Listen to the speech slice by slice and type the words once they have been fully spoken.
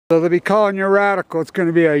So they'll be calling you a radical. It's going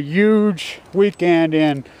to be a huge weekend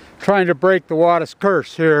in trying to break the Wattis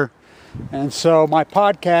curse here. And so my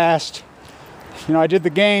podcast, you know, I did the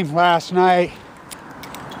game last night,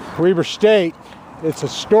 Weber State. It's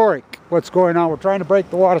historic what's going on. We're trying to break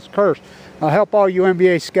the Wattis curse. I'll help all you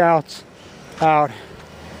NBA scouts out.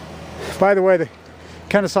 By the way, the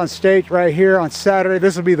Kennesaw State right here on Saturday,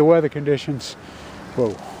 this will be the weather conditions. Whoa,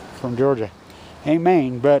 from Georgia. Ain't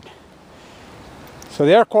Maine, but so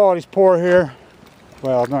the air quality's poor here.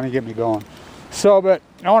 Well, don't even get me going. So, but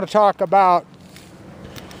I want to talk about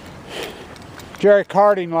Jerrick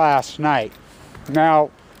Harding last night. Now,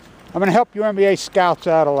 I'm going to help you NBA scouts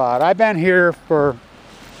out a lot. I've been here for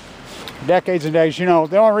decades and days. You know,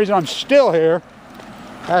 the only reason I'm still here,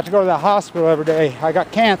 I have to go to the hospital every day. I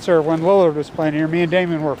got cancer when Lillard was playing here. Me and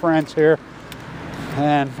Damien were friends here.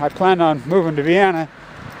 And I planned on moving to Vienna,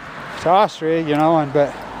 to Austria, you know,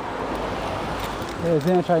 but there's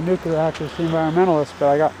anti-nuclear activist environmentalist, but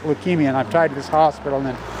I got leukemia and I'm tied to this hospital and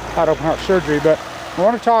then had open heart surgery. But I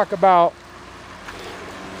want to talk about,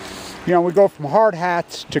 you know, we go from hard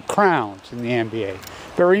hats to crowns in the NBA.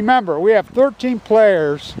 But remember, we have 13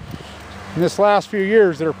 players in this last few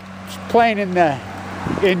years that are playing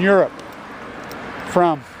in Europe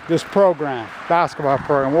from this program, basketball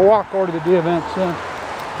program. We'll walk over to the event soon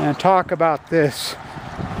and talk about this.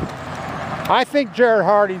 I think Jerrick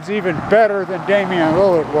Harding's even better than Damian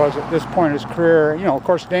Lillard was at this point in his career. You know, of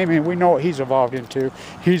course, Damian, we know what he's evolved into.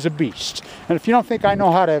 He's a beast. And if you don't think I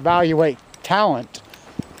know how to evaluate talent,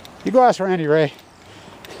 you go ask Randy Ray.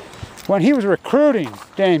 When he was recruiting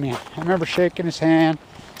Damian, I remember shaking his hand.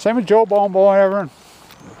 Same with Joe Bombo, whatever.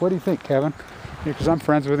 What do you think, Kevin? Because I'm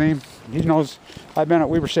friends with him. He knows I've been at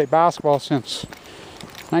Weber State basketball since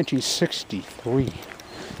 1963.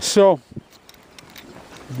 So,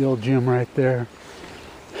 the old gym right there.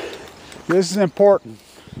 This is important.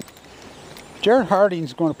 Jerrick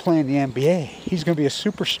Harding's going to play in the NBA. He's going to be a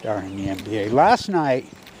superstar in the NBA. Last night,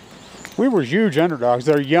 we were huge underdogs.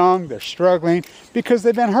 They're young, they're struggling because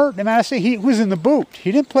they've been hurt. And I say he was in the boot.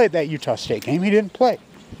 He didn't play that Utah State game. He didn't play.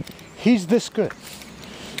 He's this good.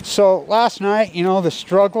 So last night, you know, the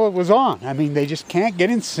struggle was on. I mean, they just can't get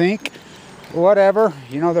in sync, whatever.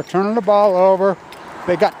 You know, they're turning the ball over.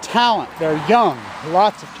 They got talent. They're young.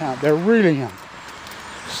 Lots of talent. They're really young.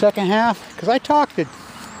 Second half, because I talked to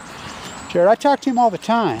Jared. I talk to him all the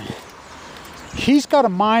time. He's got a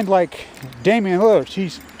mind like Damian Lillard.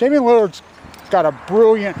 Damian Lillard's got a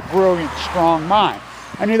brilliant, strong mind.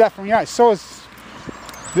 I knew that from young. So is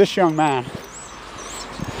this young man.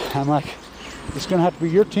 I'm like, it's going to have to be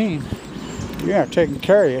your team. You're taking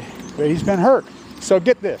care of it. But he's been hurt. So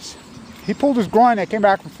get this. He pulled his groin. I came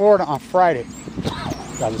back from Florida on Friday.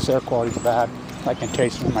 God, this air quality's bad. I can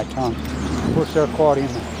taste it in my tongue. Worst air quality in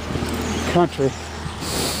the country.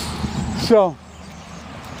 So,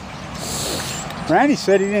 Randy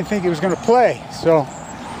said he didn't think he was going to play. So,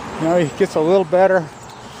 you know, he gets a little better.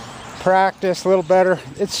 Practice, a little better.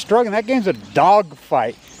 It's struggling. That game's a dog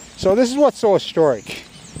fight. So this is what's so historic.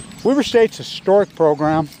 Weber State's a historic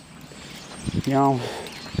program. You know,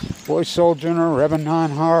 Boy Sojourner, Revin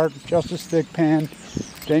Nonhart, Justice Thigpen,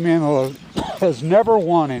 Damian Lillard has never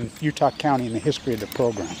won in Utah County in the history of the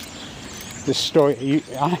program. This story,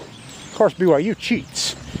 of course, BYU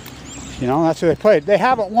cheats. You know, that's who they played. They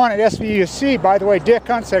haven't won at SVUC. By the way, Dick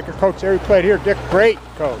Hunsaker, coach there, he played here. Dick, great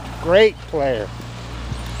coach, great player.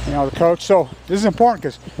 You know, the coach. So this is important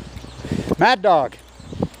because Mad Dog,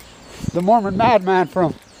 the Mormon madman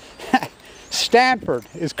from Stanford,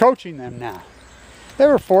 is coaching them now. They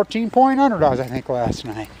were 14-point underdogs, I think, last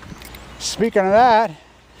night. Speaking of that,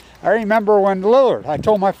 I remember when Lillard, I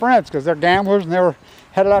told my friends, because they're gamblers and they were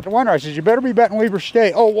headed out to winter, I said, you better be betting Weber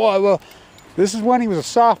State. Oh, well, this is when he was a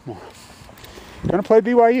sophomore. Going to play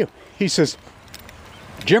BYU. He says,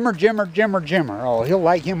 Jimmer. Oh, he'll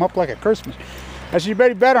light him up like a Christmas. I said, you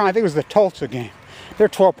better bet on, I think it was the Tulsa game. They're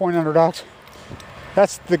 12-point underdogs.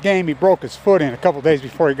 That's the game he broke his foot in a couple days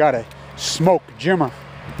before he got a smoke Jimmer,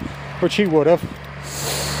 which he would have.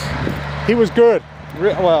 He was good.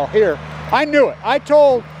 Well, here, I knew it. I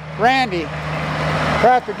told Randy,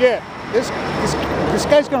 Pat forget, this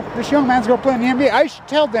young man's gonna play in the NBA. I should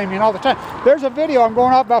tell Damien all the time. There's a video I'm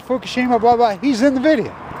going off about Fukushima, blah, blah. He's in the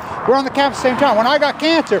video. We're on the campus at the same time. When I got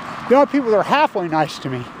cancer, the only people that were halfway nice to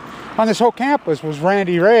me on this whole campus was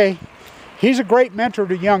Randy Ray. He's a great mentor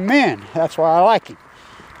to young men. That's why I like him.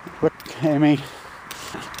 Look, I mean,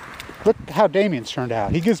 look how Damien's turned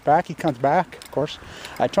out. He gives back, he comes back, of course.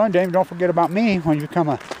 I told him, Damien, don't forget about me when you become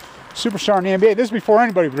a superstar in the NBA. This is before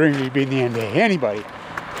anybody dreamed of being in the NBA. Anybody.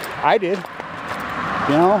 I did.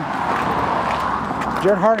 You know,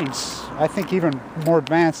 Jerrick Harding's, I think even more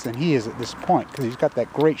advanced than he is at this point, because he's got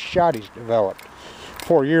that great shot he's developed.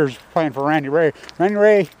 4 years playing for Randy Ray. Randy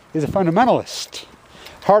Ray is a fundamentalist.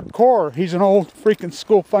 Hardcore, he's an old freaking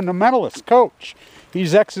school fundamentalist coach.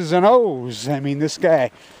 He's X's and O's. I mean, this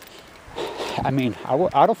guy, I mean,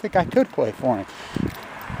 I don't think I could play for him.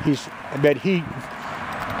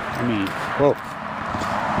 Whoa.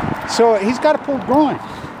 So he's got a pulled groin.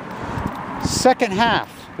 Second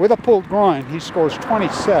half, with a pulled groin, he scores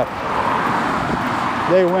 27.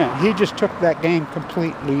 They win. He just took that game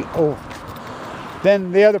completely over.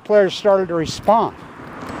 Then the other players started to respond.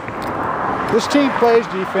 This team plays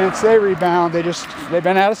defense, they rebound, they've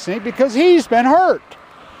been out of sync because he's been hurt.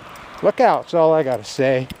 Look out, that's all I gotta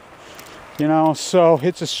say. You know, so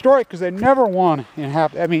it's historic because they never won in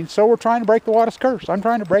half. I mean, so we're trying to break the Wattis curse. I'm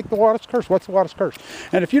trying to break the Wattis curse. What's the Wattis curse?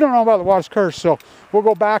 And if you don't know about the Wattis curse, so we'll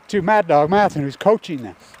go back to Mad Dog Matheson, who's coaching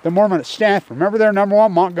them. The Mormon at Stanford. Remember their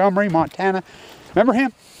 #1, Montgomery, Montana? Remember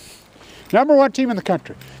him? #1 team in the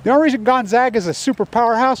country. The only reason Gonzaga is a super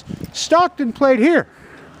powerhouse, Stockton played here.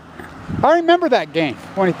 I remember that game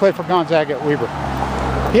when he played for Gonzaga at Weber.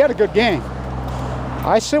 He had a good game.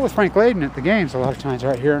 I sit with Frank Layden at the games a lot of times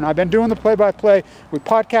right here, and I've been doing the play-by-play. We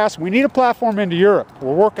podcast. We need a platform into Europe.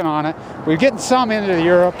 We're working on it. We're getting some into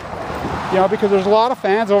Europe, you know, because there's a lot of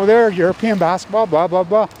fans over there, European basketball, blah, blah,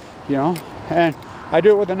 blah, you know. And I do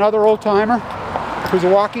it with another old-timer who's a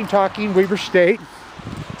walking, talking Weber State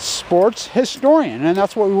sports historian, and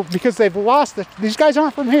that's what because they've lost these guys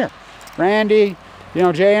aren't from here. Randy, you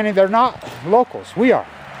know, Jay, Annie, they're not locals. We are,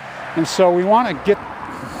 and so we want to get,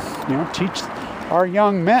 you know, teach our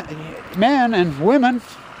young men and women.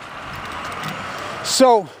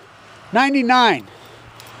 So, 99.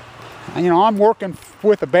 You know, I'm working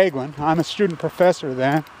with a Bagelin. I'm a student professor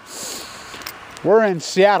there. We're in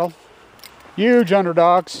Seattle. Huge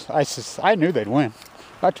underdogs. I knew they'd win.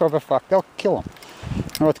 I told them, fuck, they'll kill them.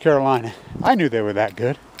 North Carolina. I knew they were that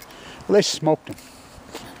good. Well, they smoked them.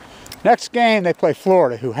 Next game, they play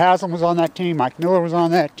Florida, who Haslam was on that team. Mike Miller was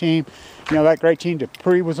on that team. You know, that great team,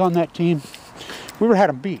 Dupree was on that team. We had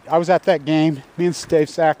them beat. I was at that game, me and Dave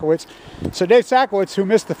Sakowitz. So Dave Sakowitz, who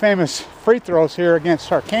missed the famous free throws here against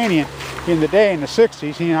Sarkanian in the day in the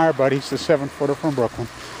 60s, he and I are buddies, the 7-footer from Brooklyn,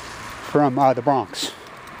 from the Bronx.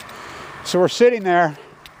 So we're sitting there,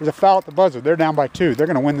 there's a foul at the buzzer. They're down by 2. They're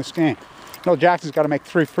going to win this game. No, Jackson's got to make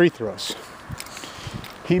 3 free throws.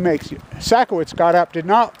 Sakowitz got up, did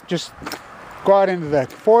not just go out into the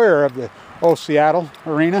foyer of the old Seattle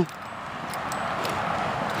arena.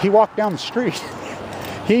 He walked down the street.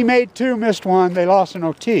 He made 2, missed 1. They lost an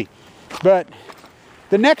OT. But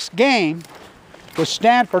the next game was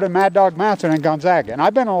Stanford and Mad Dog Matheson and Gonzaga. And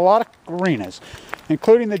I've been in a lot of arenas,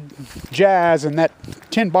 including the Jazz and that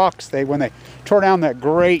tin box when they tore down that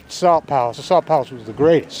great Salt Palace. The Salt Palace was the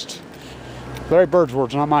greatest. Larry Bird's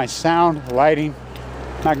words, not mine. Sound, lighting,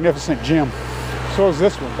 magnificent gym. So is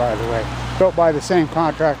this one, by the way. Built by the same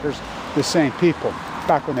contractors, the same people.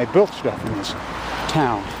 Back when they built stuff in this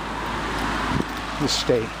town, this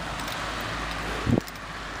state.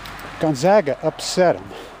 Gonzaga upset them.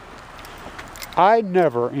 I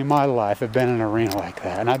never in my life have been in an arena like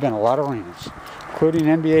that, and I've been in a lot of arenas, including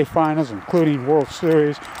NBA Finals, including World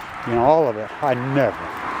Series, you know, all of it.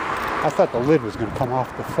 I thought the lid was going to come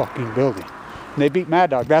off the fucking building. And they beat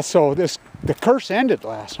Mad Dog. The curse ended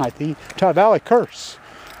last night, the Utah Valley curse.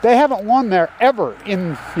 They haven't won there ever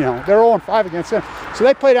in, you know, they're 0-5 against them. So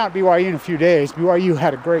they played out at BYU in a few days. BYU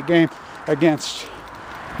had a great game against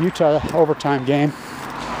Utah, overtime game,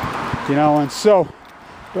 you know, and so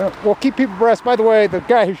we'll keep people abreast. By the way, the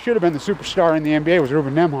guy who should have been the superstar in the NBA was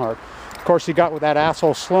Ruben Nembhard. Of course, he got with that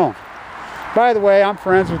asshole Sloan. By the way, I'm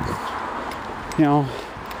friends with, you know,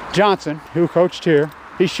 Johnson, who coached here.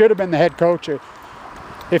 He should have been the head coach.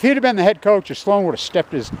 If he'd have been the head coach, Sloan would have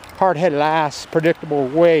stepped his hard-headed ass, predictable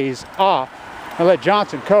ways off and let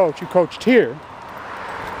Johnson coach, who coached here.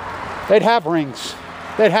 They'd have rings.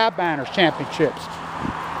 They'd have banners, championships.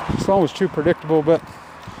 Sloan was too predictable, but,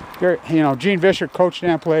 you know, Gene Vischer coached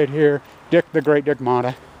and played here. The great Dick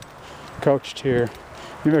Motta coached here.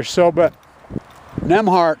 So, but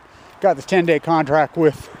Nembhard got the 10-day contract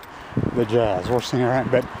with the Jazz. We're seeing it right,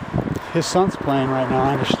 but his son's playing right now,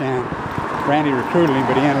 I understand. Randy recruited him,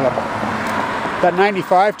 but he ended up that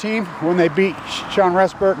 95 team when they beat Sean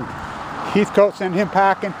Resbert and Heathcote, sent him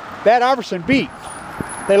packing. That Iverson beat.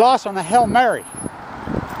 They lost on the Hail Mary.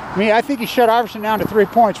 I mean, I think he shut Iverson down to 3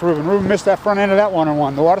 points, Ruben. Ruben missed that front end of that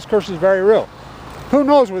one-on-one. The Wattis curse is very real. Who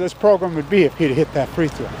knows where this program would be if he'd hit that free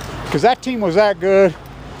throw? Because that team was that good,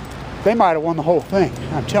 they might have won the whole thing.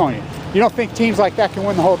 I'm telling you. You don't think teams like that can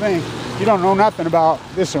win the whole thing, you don't know nothing about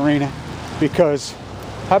this arena, because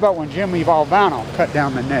How about when Jimmy Valvano cut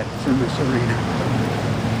down the nets in this arena?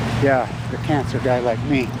 Yeah, the cancer guy like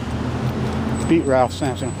me beat Ralph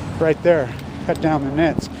Sampson right there, cut down the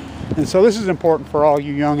nets. And so this is important for all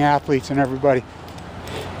you young athletes and everybody.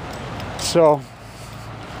 So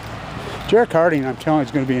Jerrick Harding, I'm telling you,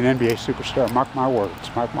 is going to be an NBA superstar. Mark my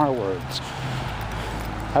words. Mark my words.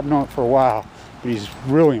 I've known it for a while, but he's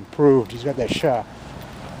really improved. He's got that shot.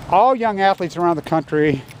 All young athletes around the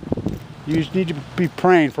country, you just need to be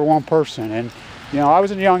praying for one person. And you know, I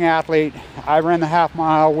was a young athlete. I ran the half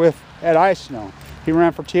mile with Ed Iceland. He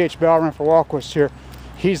ran for T.H. Bell, ran for Walquist here.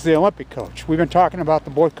 He's the Olympic coach. We've been talking about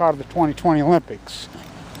the boycott of the 2020 Olympics.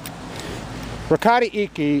 Riccati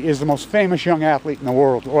Iki is the most famous young athlete in the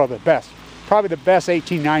world, or the best. Probably the best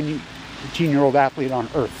 18-year-old athlete on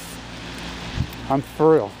earth. I'm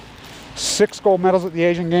for real. 6 gold medals at the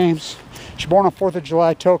Asian Games. She's born on 4th of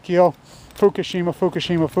July, Tokyo. Fukushima,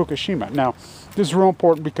 Fukushima, Fukushima. Now, this is real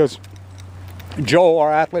important because Joel,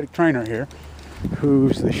 our athletic trainer here,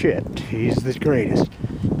 who's the shit, he's the greatest,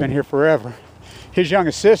 been here forever. His young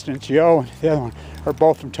assistants, Yo and the other one, are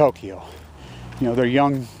both from Tokyo. You know, they're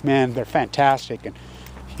young men, they're fantastic, and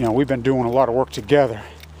you know, we've been doing a lot of work together.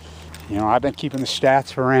 You know, I've been keeping the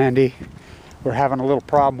stats for Randy. We're having a little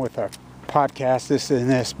problem with our podcast, this and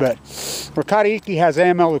this, but Riccati Iki has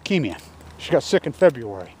AML leukemia. She got sick in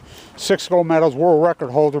February. 6 gold medals, world record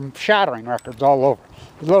holder, shattering records all over.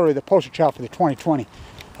 Literally the poster child for the 2020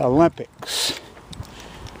 Olympics.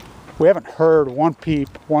 We haven't heard one peep,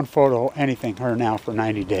 one photo, anything her now for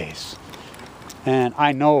 90 days. And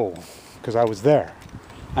I know, because I was there.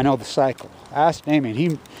 I know the cycle. I asked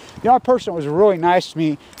Damian. The only person that was really nice to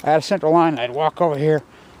me, I had a central line, I'd walk over here.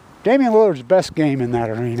 Damian Lillard's best game in that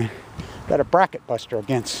arena. Got a bracket buster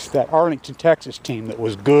against that Arlington, Texas team that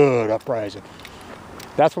was good uprising.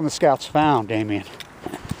 That's when the scouts found Damian.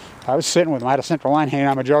 I was sitting with him. I had a central line hanging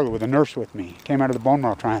on my jugular with a nurse with me. Came out of the bone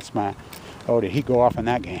marrow transplant. Oh, did he go off in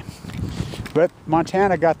that game. But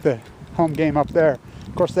Montana got the home game up there.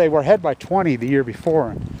 Of course, they were ahead by 20 the year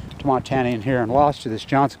before to Montana in here and lost to this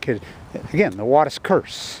Johnson kid. Again, the Wattis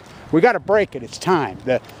curse. We got to break it. It's time.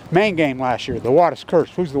 The main game last year, the Wattis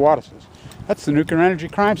curse. Who's the Wattises? That's the nuclear energy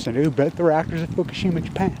crime center who built the reactors at Fukushima,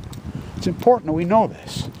 Japan. It's important that we know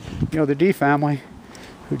this. You know, the D family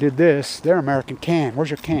who did this, they're American can. Where's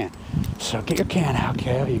your can? So get your can out,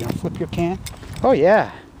 Kale. You gonna flip your can? Oh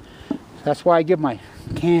yeah. That's why I give my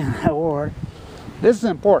can award. This is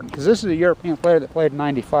important because this is a European player that played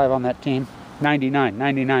 95 on that team. 99,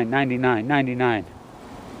 99, 99, 99.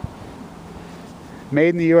 Made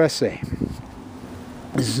in the USA.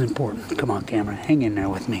 This is important. Come on, camera. Hang in there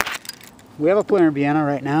with me. We have a player in Vienna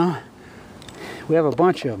right now. We have a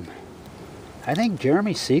bunch of them. I think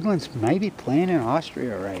Jeremy Sieglin's maybe playing in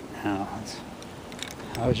Austria right now.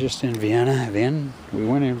 I was just in Vienna. We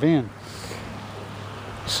went in Vienna.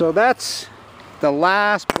 So that's the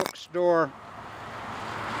last bookstore.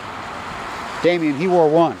 Damian, he wore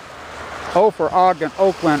 1. O for Ogden,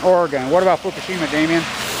 Oakland, Oregon. What about Fukushima, Damian?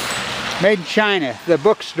 Made in China. The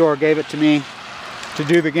bookstore gave it to me to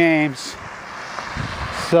do the games.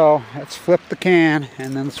 So let's flip the can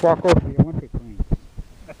and then let's walk over to the Olympic ring.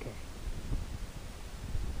 Okay.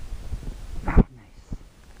 Oh, nice.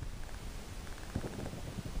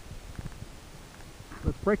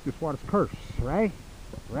 Let's break this Wattis curse, right?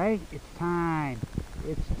 Right? It's time.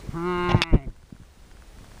 It's time.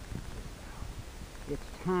 It's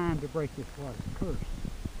time to break this Wattis curse.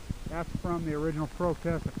 That's from the original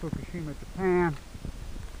protest at Fukushima, Japan.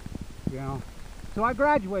 You know. So I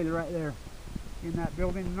graduated right there in that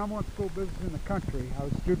building, the #1 school of business in the country. I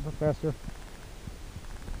was a student professor.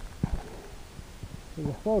 There's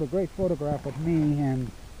a great photograph of me and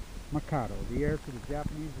Mikado, the heir to the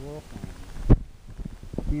Japanese royal family.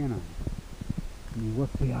 Vienna. I mean,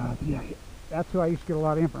 what's the odds? Yeah, that's who I used to get a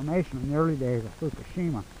lot of information in the early days of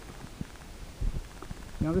Fukushima.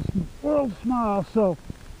 You know, this is world small, so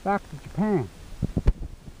back to Japan.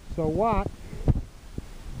 So Watt,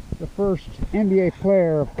 the first NBA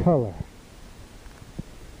player of color.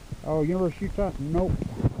 Oh, University of Utah? Nope.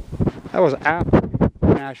 That was after the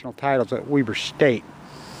national titles at Weber State.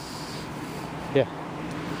 Yeah.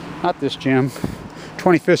 Not this gym.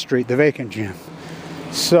 25th Street, the vacant gym.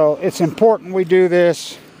 So it's important we do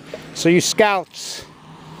this. So you scouts,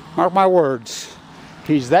 mark my words,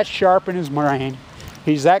 he's that sharp in his brain.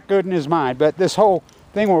 He's that good in his mind. But this whole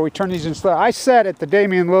thing where we turn these into... I said at the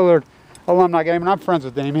Damian Lillard alumni game, and I'm friends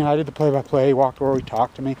with Damian. I did the play-by-play. He walked over, he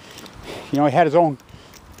talked to me. You know, he had his own...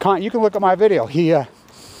 You can look at my video. He had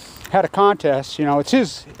a contest. You know,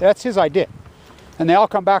 that's his idea. And they all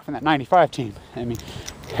come back from that 95 team. I mean,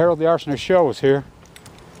 Harold the Arsonist Show was here.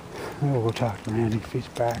 We'll go talk to Randy if he's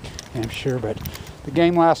back, I'm sure. But the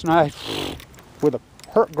game last night, with a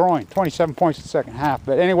hurt groin, 27 points in the second half.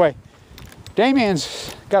 But anyway,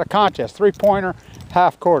 Damien's got a contest, 3-pointer,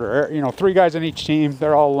 half quarter. You know, 3 guys on each team.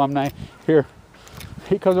 They're all alumni. Here,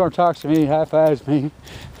 he comes over and talks to me, high-fives me,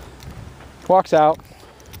 walks out,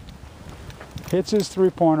 hits his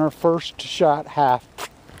 3-pointer, first shot, half.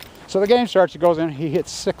 So the game starts, he goes in, he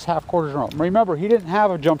hits 6 half quarters in a row. Remember, he didn't have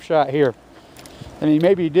a jump shot here. I mean,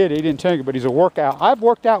 maybe he did, he didn't take it, but he's a workout. I've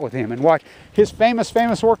worked out with him and watched his famous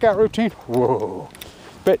workout routine. Whoa.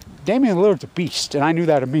 But Damian Lillard's a beast, and I knew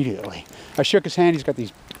that immediately. I shook his hand, he's got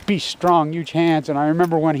these beast strong, huge hands, and I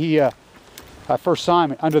remember when I first saw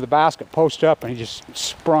him under the basket, post up, and he just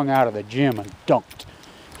sprung out of the gym and dunked.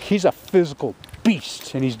 He's a physical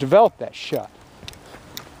beast, and he's developed that shot.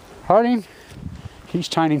 Harding, he's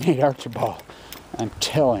Tiny Nate Archibald. I'm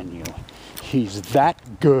telling you, he's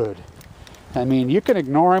that good. I mean, you can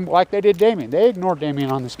ignore him like they did Damien. They ignored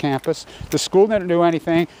Damien on this campus. The school didn't do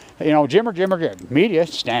anything. You know, Jimmer, media,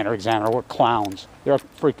 standard examiner, what clowns. They're a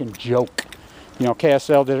freaking joke. You know,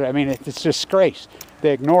 KSL did it. I mean, it's disgrace.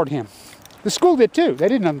 They ignored him. The school did too. They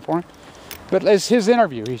did nothing for him. But as his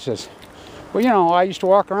interview, he says, well, you know, I used to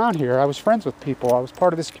walk around here. I was friends with people. I was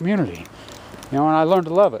part of this community. You know, and I learned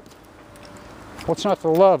to love it. What's not to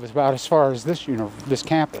love is about as far as this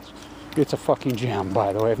campus. It's a fucking gem,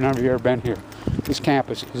 by the way. If none of you ever been here, this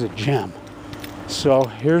campus is a gem. So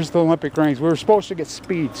here's the Olympic rings. We were supposed to get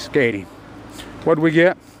speed skating. What did we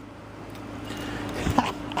get?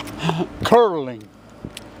 Curling.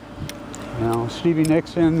 You know, Stevie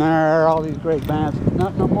Nicks in there, all these great bands.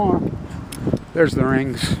 Not no more. There's the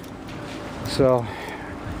rings. So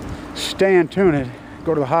stay in tune.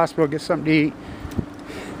 Go to the hospital, get something to eat.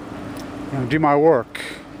 You know, do my work.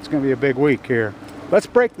 It's going to be a big week here. Let's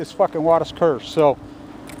break this fucking Wattis curse. So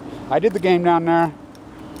I did the game down there.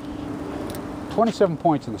 27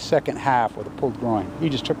 points in the second half with a pulled groin. He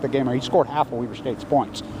just took the game. He scored half of Weber State's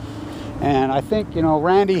points. And I think, you know,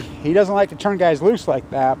 Randy, he doesn't like to turn guys loose like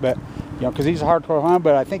that, but, you know, because he's a hardcore fan,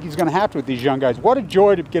 but I think he's going to have to with these young guys. What a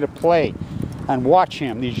joy to get a play and watch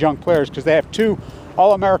him, these young players, because they have 2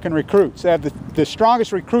 All-American recruits. They have the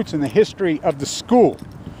strongest recruits in the history of the school.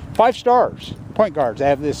 5 stars, point guards. They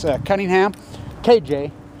have this Cunningham,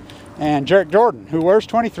 KJ, and Jerrick Jordan, who wears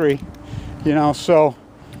 23. You know, so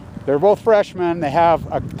they're both freshmen. They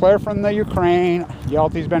have a player from the Ukraine.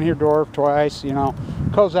 Yalty's been here twice. You know,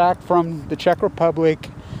 Kozak from the Czech Republic,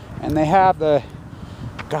 and they have the,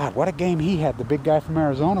 God, what a game he had, the big guy from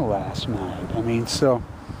Arizona last night. I mean, so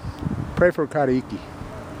pray for Kataiki.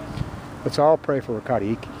 Let's all pray for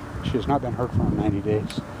Kataiki. She has not been hurt for 90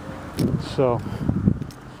 days. So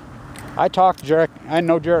I talked to Jerrick. I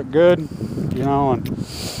know Jerrick good, you know, and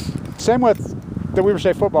same with the Weber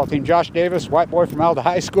State football team. Josh Davis, white boy from Alda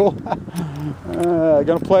High School,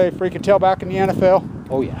 gonna play freaking tailback in the NFL.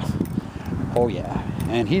 Oh yeah, oh yeah.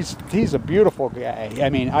 And he's a beautiful guy. I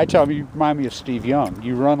mean, I tell him, you remind me of Steve Young.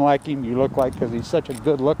 You run like him, you look like, because he's such a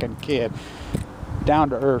good-looking kid, down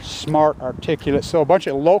to earth, smart, articulate. So a bunch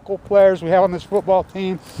of local players we have on this football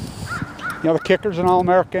team. You know, the kicker's an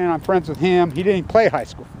All-American. I'm friends with him. He didn't even play high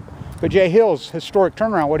school. But Jay Hill's historic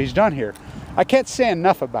turnaround, what he's done here, I can't say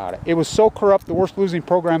enough about it. It was so corrupt, the worst losing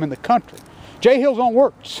program in the country. Jay Hill's own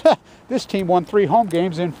words. This team won 3 home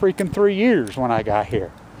games in freaking 3 years when I got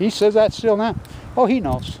here. He says that still now. Oh, he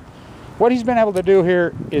knows. What he's been able to do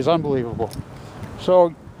here is unbelievable.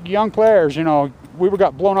 So, young players, you know, we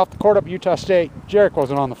got blown off the court up at Utah State. Jerrick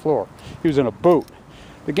wasn't on the floor. He was in a boot.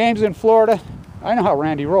 The game's in Florida. I know how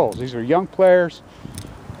Randy rolls. These are young players.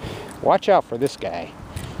 Watch out for this guy.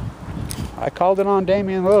 I called it on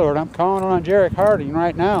Damian Lillard. I'm calling it on Jerrick Harding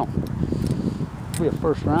right now. He'll be a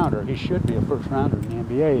first rounder. He should be a first rounder in the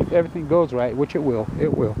NBA if everything goes right, which it will.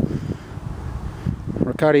 It will.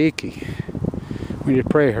 Rakata Iki. We need to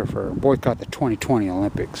pray her for boycott the 2020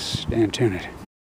 Olympics. Stay tuned.